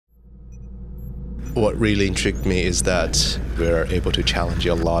What really intrigued me is that we're able to challenge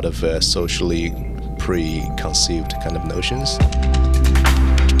a lot of socially preconceived kind of notions.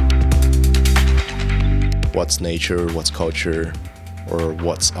 What's nature, what's culture, or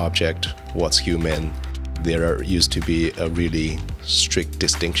what's object, what's human. There used to be a really strict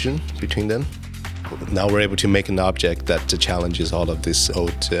distinction between them. Now we're able to make an object that challenges all of this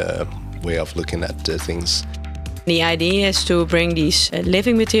old way of looking at things. The idea is to bring these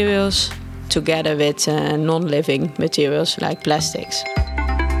living materials together with non-living materials like plastics.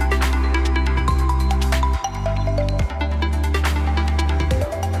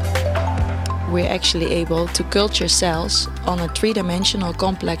 We're actually able to culture cells on a three-dimensional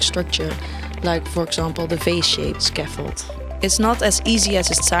complex structure, like for example the vase-shaped scaffold. It's not as easy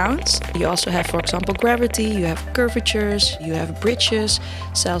as it sounds. You also have, for example, gravity, you have curvatures, you have bridges.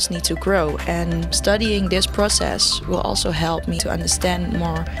 Cells need to grow, and studying this process will also help me to understand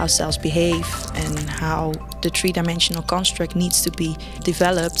more how cells behave and how the three-dimensional construct needs to be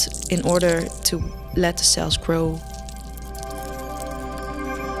developed in order to let the cells grow.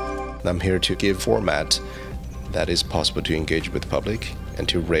 I'm here to give format that is possible to engage with the public and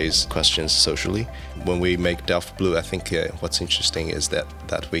to raise questions socially. When we make Delft Blue, I think what's interesting is that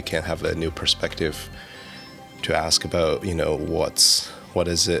we can have a new perspective to ask about, what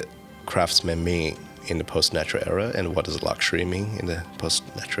does it craftsman mean in the post-natural era, and what does luxury mean in the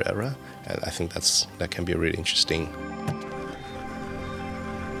post-natural era? And I think that can be really interesting.